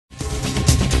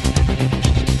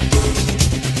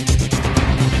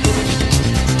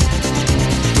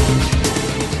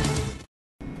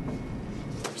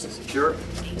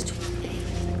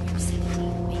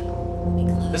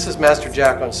Master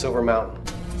Jack on Silver Mountain.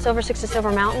 Silver 6 to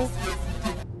Silver Mountain?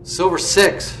 Silver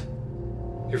 6.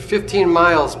 You're 15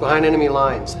 miles behind enemy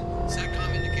lines.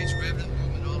 SATCOM indicates revenant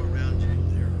movement all around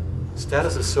you there.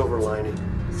 Status of Silver Lining.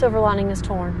 Silver Lining is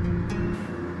torn.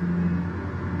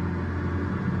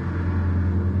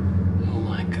 Oh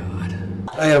my God.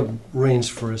 I have arranged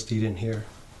for us to eat in here.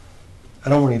 I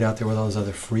don't want to eat out there with all those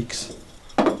other freaks.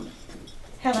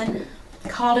 Helen,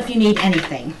 call if you need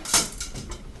anything.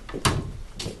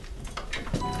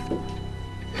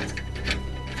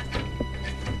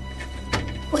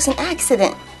 It was an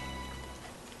accident.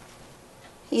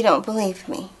 You don't believe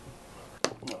me.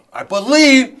 I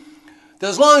believe that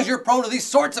as long as you're prone to these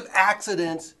sorts of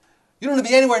accidents, you don't want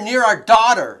to be anywhere near our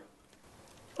daughter.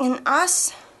 And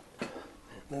us?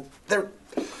 There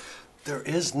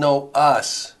is no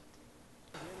us.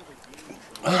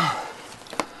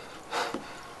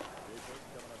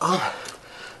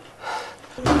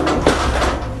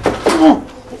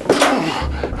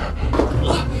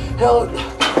 Helen.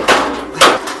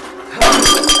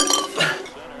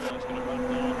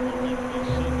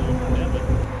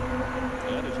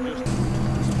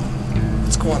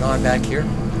 What's going on back here?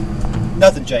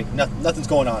 Nothing, Jake. Nothing's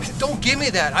going on. Don't give me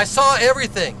that. I saw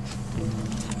everything.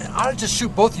 I'll just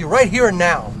shoot both of you right here and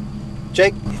now.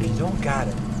 Jake? If you don't got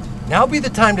it, now be the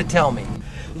time to tell me.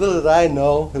 Little did I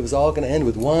know it was all going to end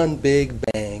with one big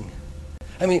bang.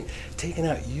 I mean, taking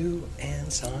out you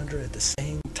and Sandra at the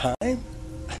same time?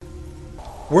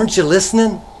 Weren't you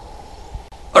listening?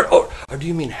 Or do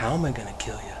you mean, how am I going to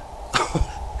kill you?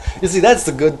 You see, that's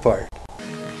the good part.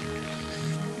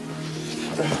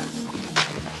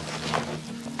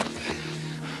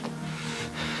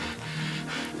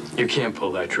 You can't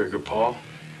pull that trigger, Paul.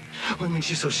 What makes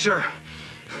you so sure?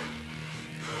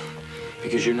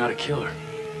 Because you're not a killer.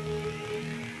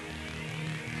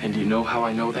 And do you know how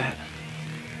I know that?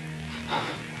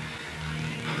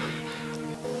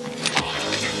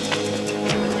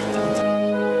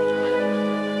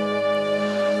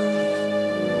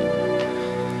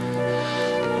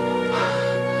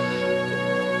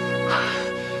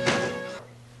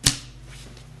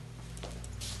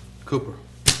 Cooper.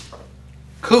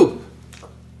 Coop!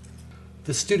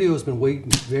 The studio has been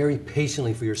waiting very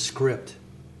patiently for your script.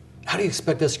 How do you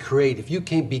expect us to create if you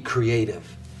can't be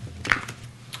creative?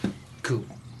 Coop,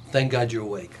 thank God you're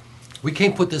awake. We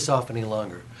can't put this off any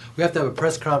longer. We have to have a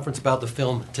press conference about the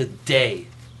film today.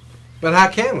 But how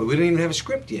can we? We don't even have a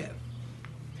script yet.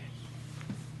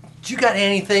 You got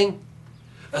anything?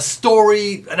 A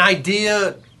story, an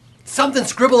idea, something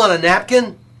scribbled on a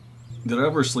napkin? Did I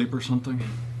oversleep or something?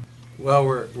 Well,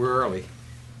 we're early.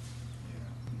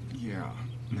 Yeah.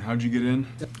 And how'd you get in?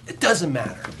 It doesn't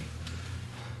matter.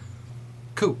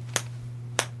 Coop,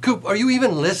 are you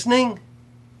even listening?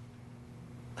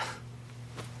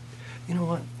 You know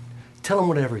what? Tell them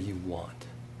whatever you want.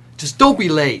 Just don't be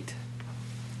late.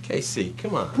 KC,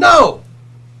 come on. No!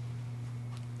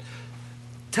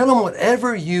 Tell them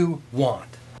whatever you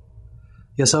want.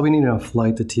 Yes, I'll be needing a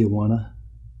flight to Tijuana.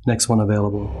 Next one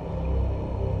available.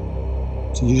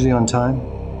 So usually on time?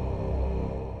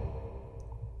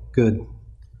 Good.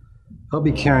 I'll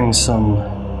be carrying some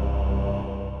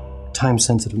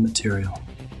time-sensitive material.